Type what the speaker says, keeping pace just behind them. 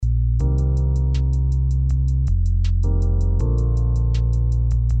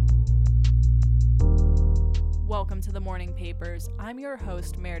the morning papers. I'm your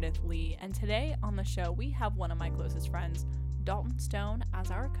host, Meredith Lea, and today on the show we have one of my closest friends, Dalton Stone,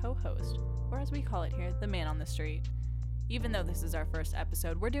 as our co-host, or as we call it here, the man on the street. Even though this is our first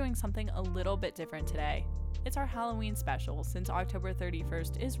episode, we're doing something a little bit different today. It's our Halloween special, since October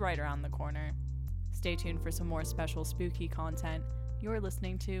 31st is right around the corner. Stay tuned for some more special spooky content. You're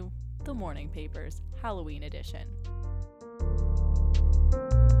listening to The Morning Papers, Halloween edition.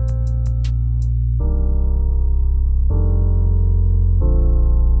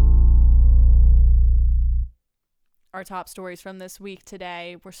 Our top stories from this week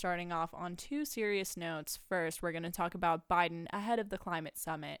today, we're starting off on two serious notes. First, we're going to talk about Biden ahead of the climate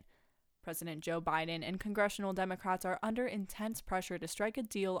summit. President Joe Biden and congressional Democrats are under intense pressure to strike a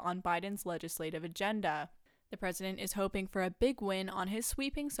deal on Biden's legislative agenda. The president is hoping for a big win on his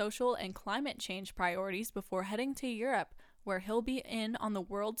sweeping social and climate change priorities before heading to Europe, where he'll be on the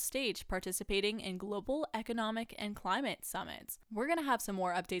world stage participating in global economic and climate summits. We're going to have some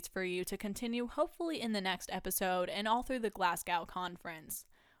more updates for you to continue hopefully in the next episode and all through the Glasgow conference.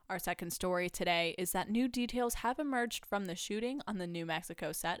 Our second story today is that new details have emerged from the shooting on the New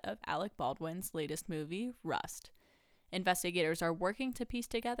Mexico set of Alec Baldwin's latest movie, Rust. Investigators are working to piece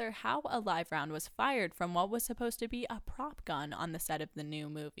together how a live round was fired from what was supposed to be a prop gun on the set of the new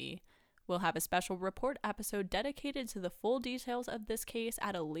movie. We'll have a special report episode dedicated to the full details of this case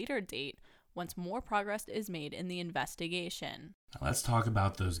at a later date once more progress is made in the investigation. Now let's talk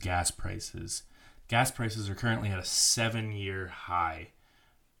about those gas prices. Gas prices are currently at a 7-year high.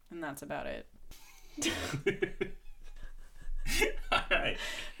 And that's about it. All right.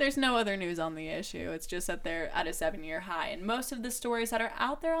 There's no other news on the issue. It's just that they're at a 7-year high. And most of the stories that are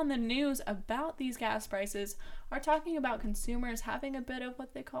out there on the news about these gas prices are talking about consumers having a bit of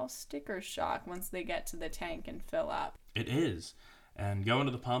what they call sticker shock once they get to the tank and fill up. It is. And going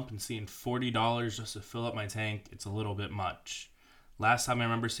to the pump and seeing $40 just to fill up my tank, it's a little bit much. Last time I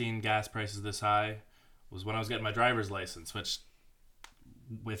remember seeing gas prices this high was when I was getting my driver's license, which,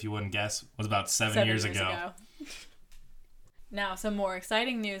 if you wouldn't guess, was about 7 years ago. Now, some more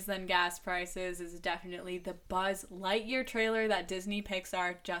exciting news than gas prices is definitely the Buzz Lightyear trailer that Disney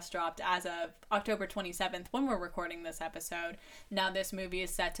Pixar just dropped as of October 27th when we're recording this episode. Now, this movie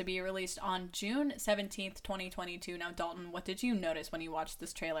is set to be released on June 17th, 2022. Now, Dalton, what did you notice when you watched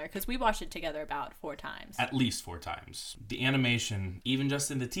this trailer? Because we watched it together about 4 times. At least 4 times. The animation, even just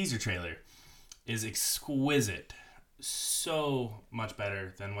in the teaser trailer, is exquisite. So much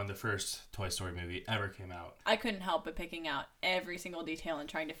better than when the first Toy Story movie ever came out. I couldn't help but picking out every single detail and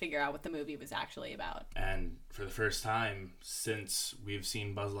trying to figure out what the movie was actually about. And for the first time since we've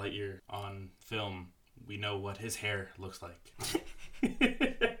seen Buzz Lightyear on film, we know what his hair looks like.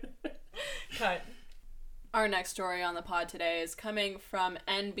 Cut. Our next story on the pod today is coming from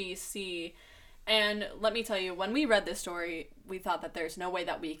NBC. And let me tell you, when we read this story, we thought that there's no way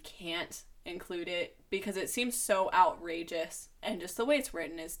that we can't include it because it seems so outrageous, and just the way it's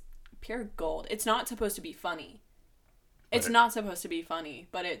written is pure gold. It's not supposed to be funny. It's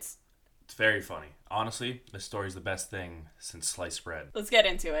very funny. Honestly, this story's the best thing since sliced bread. Let's get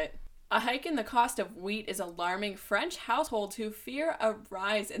into it. A hike in the cost of wheat is alarming French households who fear a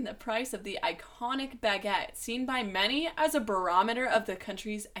rise in the price of the iconic baguette, seen by many as a barometer of the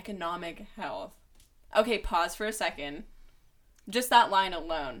country's economic health. Okay, pause for a second. Just that line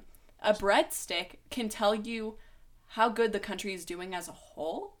alone. A breadstick can tell you how good the country is doing as a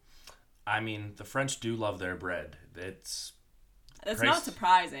whole? I mean, the French do love their bread. That's not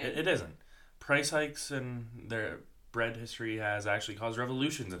surprising. It isn't. Price hikes and their bread history has actually caused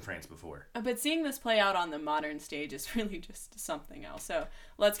revolutions in France before. But seeing this play out on the modern stage is really just something else. So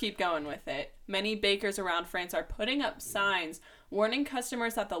let's keep going with it. Many bakers around France are putting up signs warning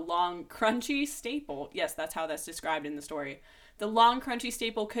customers that the long, crunchy staple, yes, that's how that's described in the story, the long, crunchy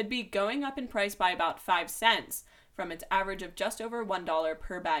staple could be going up in price by about 5 cents from its average of just over $1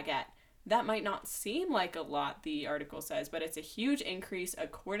 per baguette. That might not seem like a lot, the article says, but it's a huge increase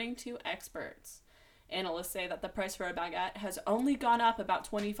according to experts. Analysts say that the price for a baguette has only gone up about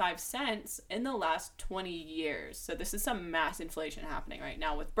 25 cents in the last 20 years. So this is some mass inflation happening right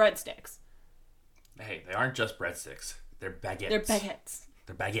now with breadsticks. Hey, they aren't just breadsticks. They're baguettes.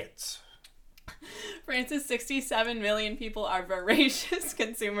 They're baguettes. France's 67 million people are voracious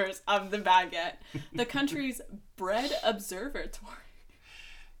consumers of the baguette, the country's bread observatory.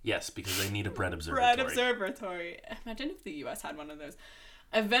 Yes, because they need a bread observatory. Bread observatory. Imagine if the U.S. had one of those.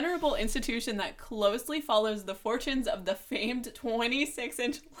 A venerable institution that closely follows the fortunes of the famed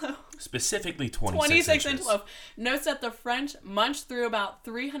 26-inch loaf. Specifically 26-inch loaf. Notes that the French munch through about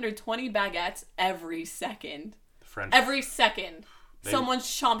 320 baguettes every second. Every second. Someone's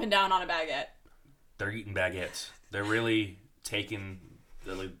chomping down on a baguette. They're eating baguettes. They're really taking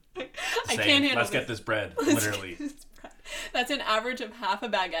the I can't handle let's get this bread, literally. That's an average of half a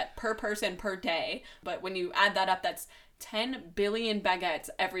baguette per person per day. But when you add that up, that's 10 billion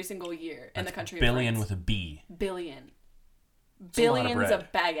baguettes every single year in the country of France. Billion with a B. Billion. It's Billions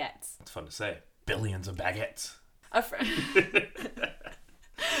of baguettes. It's fun to say. Billions of baguettes.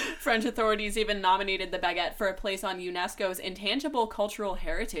 French authorities even nominated the baguette for a place on UNESCO's Intangible Cultural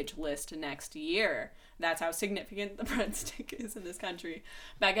Heritage list next year. That's how significant the breadstick is in this country.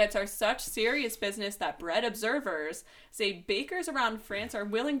 Baguettes are such serious business that bread observers say bakers around France are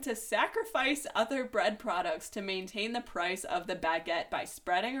willing to sacrifice other bread products to maintain the price of the baguette by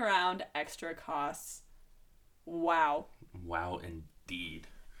spreading around extra costs. Wow. Wow, indeed.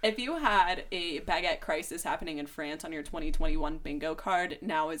 If you had a baguette crisis happening in France on your 2021 bingo card,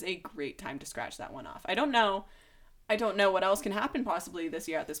 now is a great time to scratch that one off. I don't know what else can happen possibly this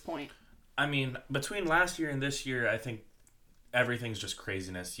year at this point. I mean, between last year and this year, I think everything's just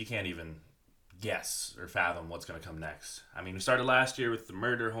craziness. You can't even guess or fathom what's going to come next. I mean, we started last year with the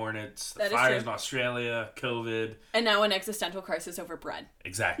murder hornets, the fires in Australia, COVID. And now an existential crisis over bread.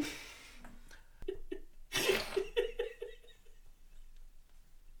 Exactly.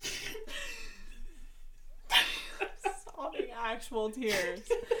 Sobbing actual tears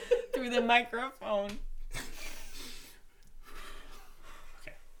through the microphone.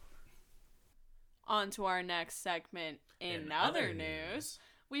 On to our next segment. In other news,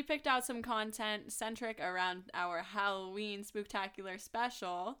 we picked out some content centric around our Halloween Spooktacular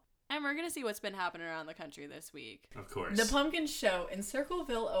special, and we're going to see what's been happening around the country this week. Of course. The pumpkin show in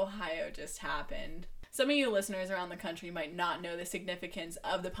Circleville, Ohio just happened. Some of you listeners around the country might not know the significance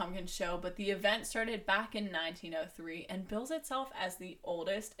of the pumpkin show, but the event started back in 1903 and bills itself as the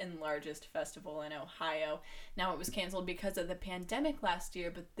oldest and largest festival in Ohio. Now, it was canceled because of the pandemic last year,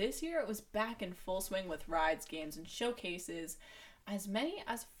 but this year it was back in full swing with rides, games, and showcases. As many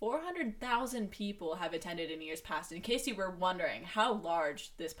as 400,000 people have attended in years past, in case you were wondering how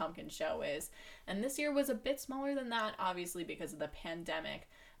large this pumpkin show is. And this year was a bit smaller than that, obviously because of the pandemic.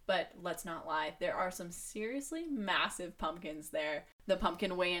 But let's not lie, there are some seriously massive pumpkins there. The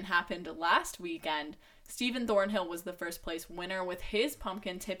pumpkin weigh-in happened last weekend. Stephen Thornhill was the first place winner, with his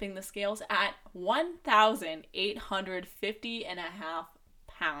pumpkin tipping the scales at 1,850.5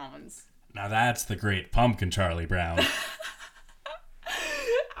 pounds. Now that's the great pumpkin, Charlie Brown.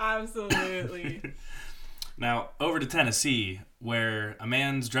 Absolutely. Now, over to Tennessee, where a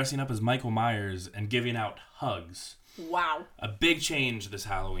man's dressing up as Michael Myers and giving out hugs. Wow. A big change this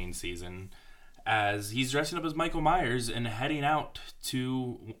Halloween season, as he's dressing up as Michael Myers and heading out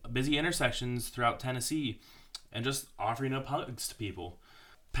to busy intersections throughout Tennessee and just offering up hugs to people.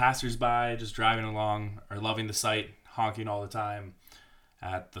 Passers-by just driving along are loving the sight, honking all the time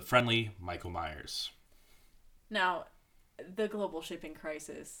at the friendly Michael Myers. Now, the global shipping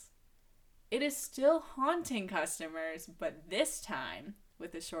crisis. It is still haunting customers, but this time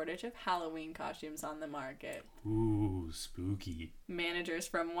with a shortage of Halloween costumes on the market. Ooh, spooky. Managers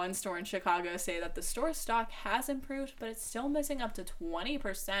from one store in Chicago say that the store's stock has improved, but it's still missing up to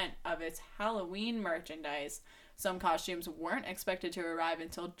 20% of its Halloween merchandise. Some costumes weren't expected to arrive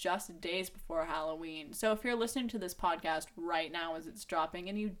until just days before Halloween. So if you're listening to this podcast right now as it's dropping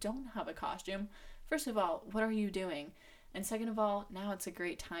and you don't have a costume, first of all, what are you doing? And second of all, now it's a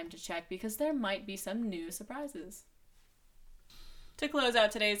great time to check because there might be some new surprises. To close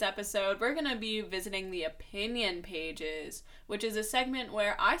out today's episode, we're going to be visiting the Opinion Pages, which is a segment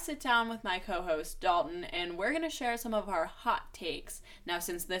where I sit down with my co-host Dalton and we're going to share some of our hot takes. Now,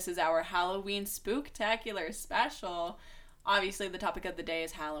 since this is our Halloween Spooktacular special, obviously the topic of the day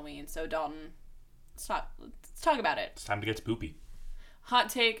is Halloween. So Dalton, let's talk about it. It's time to get spooky. Hot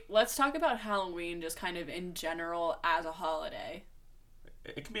take, let's talk about Halloween just kind of in general as a holiday.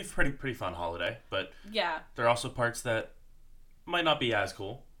 It can be a pretty fun holiday, but yeah, there are also parts that might not be as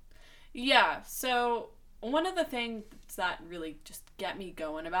cool. Yeah, so one of the things that really just get me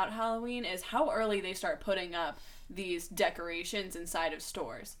going about Halloween is how early they start putting up these decorations inside of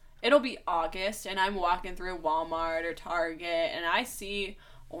stores. It'll be August and I'm walking through Walmart or Target and I see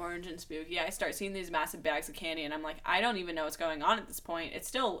orange and spooky. I start seeing these massive bags of candy and I'm like, I don't even know what's going on at this point. It's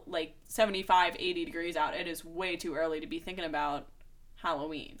still like 75, 80 degrees out. It is way too early to be thinking about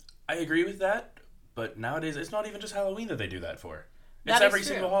Halloween. I agree with that. But nowadays, it's not even just Halloween that they do that for. It's that every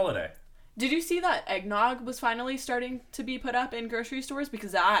single holiday. Did you see that eggnog was finally starting to be put up in grocery stores?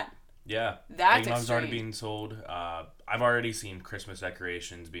 Because that's eggnog's extreme. already being sold. I've already seen Christmas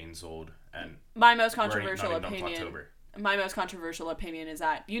decorations being sold, and my most controversial not even opinion. My most controversial opinion is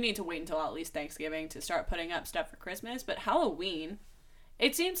that you need to wait until at least Thanksgiving to start putting up stuff for Christmas. But Halloween,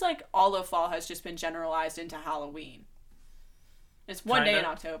 It seems like all of fall has just been generalized into Halloween. It's one day in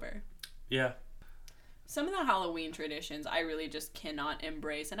October. Yeah. Some of the Halloween traditions I really just cannot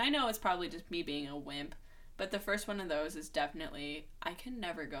embrace. And I know it's probably just me being a wimp. But the first one of those is definitely, I can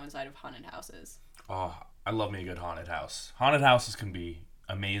never go inside of haunted houses. Oh, I love me a good haunted house. Haunted houses can be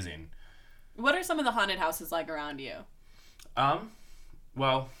amazing. What are some of the haunted houses like around you?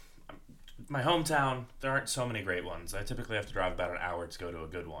 Well, my hometown, there aren't so many great ones. I typically have to drive about an hour to go to a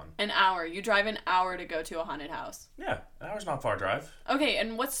good one. An hour? You drive an hour to go to a haunted house? Yeah, an hour's not far drive. Okay,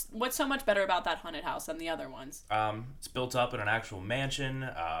 and what's so much better about that haunted house than the other ones? It's built up in an actual mansion.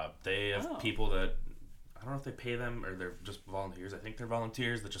 They have people that, I don't know if they pay them or they're just volunteers. I think they're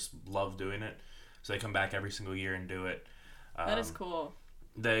volunteers that just love doing it. So they come back every single year and do it. That is cool.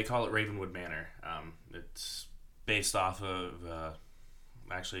 They call it Ravenwood Manor. It's based off of,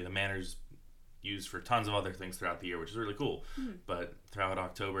 actually the manor's used for tons of other things throughout the year, which is really cool. But throughout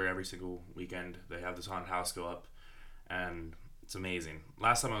October, every single weekend, they have this haunted house go up, and it's amazing.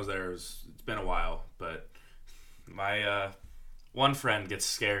 Last time I was there, it's been a while, but my one friend gets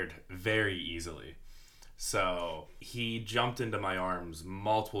scared very easily. So he jumped into my arms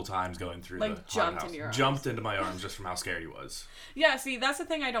multiple times going through the haunted house. Jumped into my arms just from how scared he was. Yeah, see, that's the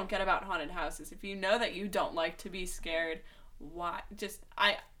thing I don't get about haunted houses. If you know that you don't like to be scared, why?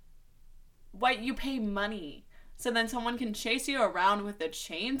 Why you pay money so then someone can chase you around with a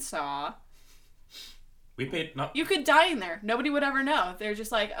chainsaw? We paid You could die in there. Nobody would ever know. They're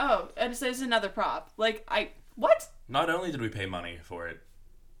just like, oh, and it's another prop. Like, what? Not only did we pay money for it,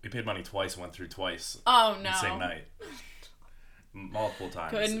 we paid money twice and went through twice. Oh no. The same night. Multiple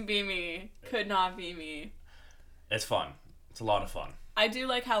times. Couldn't be me. Could not be me. It's fun. It's a lot of fun. I do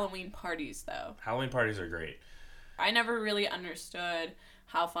like Halloween parties though. Halloween parties are great. I never really understood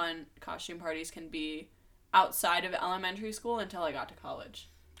how fun costume parties can be outside of elementary school until I got to college.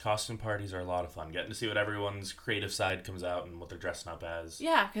 Costume parties are a lot of fun. Getting to see what everyone's creative side comes out and what they're dressing up as.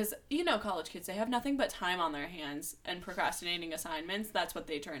 Yeah, because, college kids, they have nothing but time on their hands and procrastinating assignments. That's what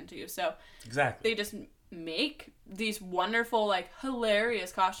they turn to. So exactly. They just make these wonderful,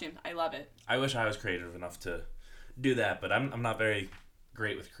 hilarious costumes. I love it. I wish I was creative enough to do that, but I'm not very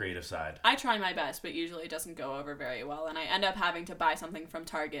great with creative side. I try my best, but usually it doesn't go over very well, and I end up having to buy something from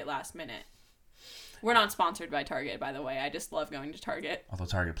Target last minute. We're not sponsored by Target, by the way. I just love going to Target. Although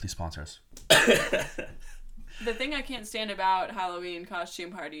Target, please sponsor us. The thing I can't stand about Halloween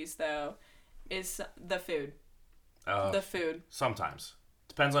costume parties, though, is the food. The food. Sometimes.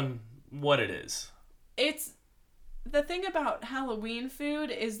 Depends on what it is. The thing about Halloween food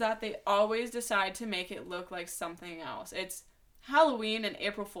is that they always decide to make it look like something else. It's Halloween and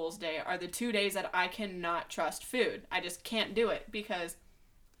April Fool's Day are the 2 days that I cannot trust food. I just can't do it because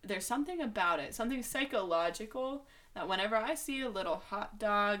there's something about it, something psychological, that whenever I see a little hot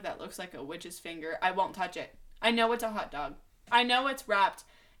dog that looks like a witch's finger, I won't touch it. I know it's a hot dog. I know it's wrapped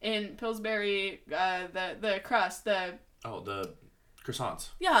in Pillsbury, the crust, the croissants.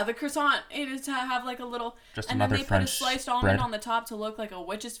 Yeah, the croissant. It is to have a little... Just and then they French put a sliced almond on the top to look like a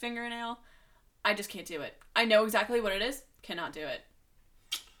witch's fingernail. I just can't do it. I know exactly what it is. Cannot do it.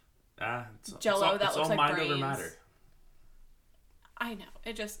 Jell-O that looks like brains. It's all mind over matter. I know.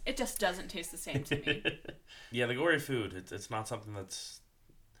 It just doesn't taste the same to me. Yeah, the gory food, it's not something that's...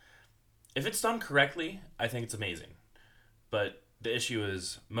 If it's done correctly, I think it's amazing. But the issue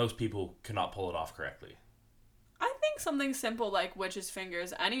is most people cannot pull it off correctly. I think something simple like witch's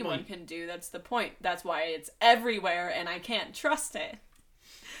fingers anyone can do. That's the point. That's why it's everywhere and I can't trust it.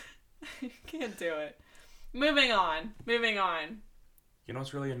 I can't do it. Moving on. You know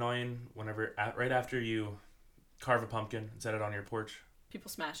what's really annoying? Whenever, right after you carve a pumpkin and set it on your porch? People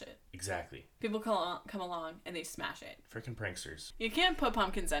smash it. Exactly. People come along and they smash it. Freaking pranksters. You can't put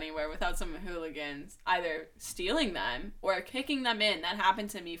pumpkins anywhere without some hooligans either stealing them or kicking them in. That happened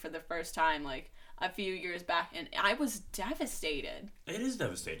to me for the first time a few years back, and I was devastated. It is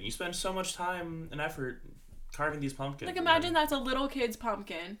devastating. You spend so much time and effort carving these pumpkins. Imagine that's a little kid's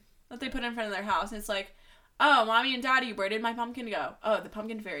pumpkin that they put in front of their house, and it's oh, Mommy and Daddy, where did my pumpkin go? Oh, the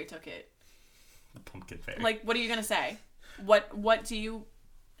pumpkin fairy took it. The pumpkin fairy. What are you gonna say? What do you...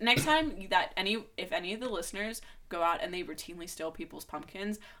 Next time if any of the listeners go out and they routinely steal people's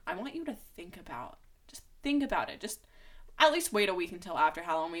pumpkins, I want you to think about it. Just at least wait a week until after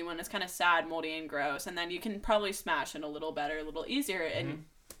Halloween when it's kind of sad, moldy, and gross, and then you can probably smash it a little better, a little easier, and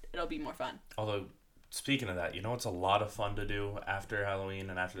it'll be more fun. Although, speaking of that, it's a lot of fun to do after Halloween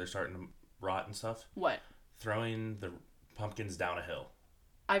and after they're starting to rot and stuff? What? Throwing the pumpkins down a hill.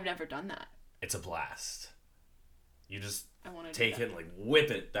 I've never done that. It's a blast. You just take it and whip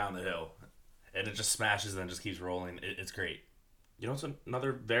it down the hill, and it just smashes and then just keeps rolling. It's great. You know what's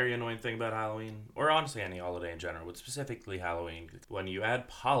another very annoying thing about Halloween? Or honestly any holiday in general, but specifically Halloween, when you add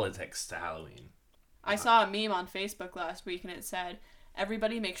politics to Halloween. I saw a meme on Facebook last week and it said,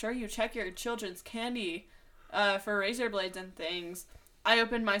 everybody make sure you check your children's candy for razor blades and things. I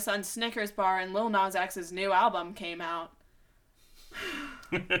opened my son's Snickers bar and Lil Nas X's new album came out.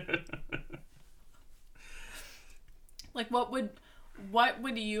 Like, what would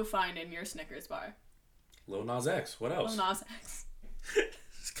you find in your Snickers bar? Lil Nas X. What else? Lil Nas X.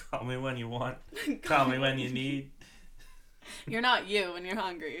 Just call me when you want. Call me when you need. You're not you when you're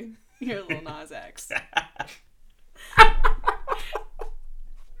hungry. You're Lil Nas X.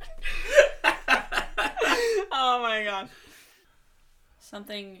 Oh my god.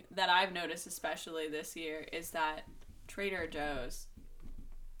 Something that I've noticed especially this year is that Trader Joe's.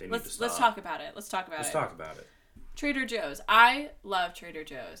 Let's talk about it. Let's talk about it. Trader Joe's. I love Trader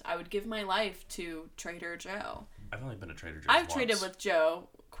Joe's. I would give my life to Trader Joe. I've only been to Trader Joe's I've once. traded with Joe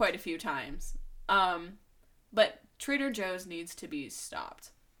quite a few times. But Trader Joe's needs to be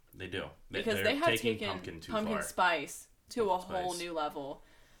stopped. They do. Because they have taken pumpkin spice to a whole new level.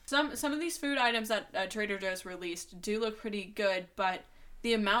 Some of these food items that Trader Joe's released do look pretty good, but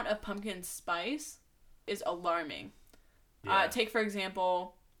the amount of pumpkin spice is alarming. Yeah. Take, for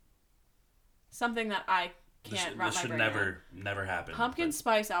example, something that I can't wrap my brain around. This should never happen. Pumpkin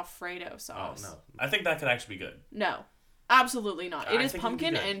spice Alfredo sauce. Oh, no. I think that could actually be good. No. Absolutely not. It is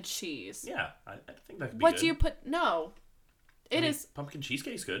pumpkin and cheese. Yeah, I think that could be what good. do you put? No. It is... Pumpkin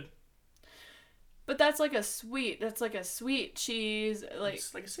cheesecake's good. But that's like a sweet cheese. It's like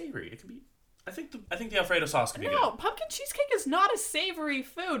a savory. It could be... I think the Alfredo sauce could be good. No, pumpkin cheesecake is not a savory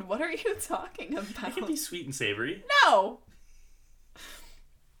food. What are you talking about? It can be sweet and savory. No.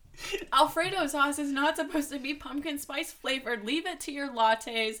 Alfredo sauce is not supposed to be pumpkin spice flavored. Leave it to your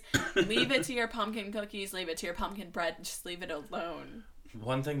lattes. Leave it to your pumpkin cookies. Leave it to your pumpkin bread. Just leave it alone.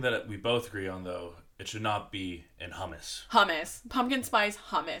 One thing that we both agree on, though, it should not be in hummus. Hummus. Pumpkin spice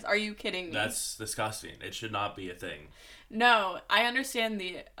hummus. Are you kidding me? That's disgusting. It should not be a thing. No, I understand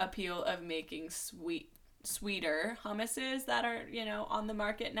the appeal of making sweeter hummuses that are, on the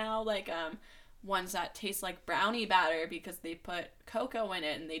market now. Like, ones that taste like brownie batter because they put cocoa in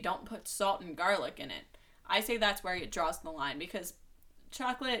it and they don't put salt and garlic in it. I say that's where it draws the line because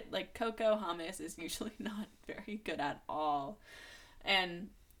chocolate, like cocoa hummus, is usually not very good at all.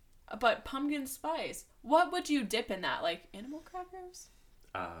 But pumpkin spice, what would you dip in that? Like animal crackers?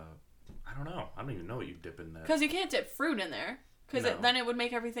 I don't know. I don't even know what you dip in that. Because you can't dip fruit in there. Because then it would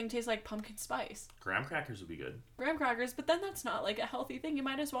make everything taste like pumpkin spice. Graham crackers would be good. Graham crackers, but then that's not like a healthy thing. You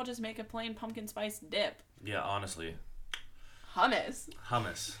might as well just make a plain pumpkin spice dip. Yeah, honestly.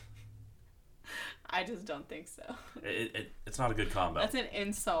 Hummus. I just don't think so. It's not a good combo. That's an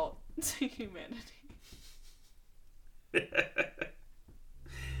insult to humanity.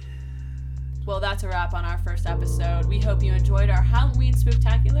 Well, that's a wrap on our first episode. We hope you enjoyed our Halloween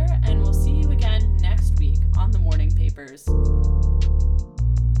Spooktacular, and we'll see you again next week on the Morning Papers.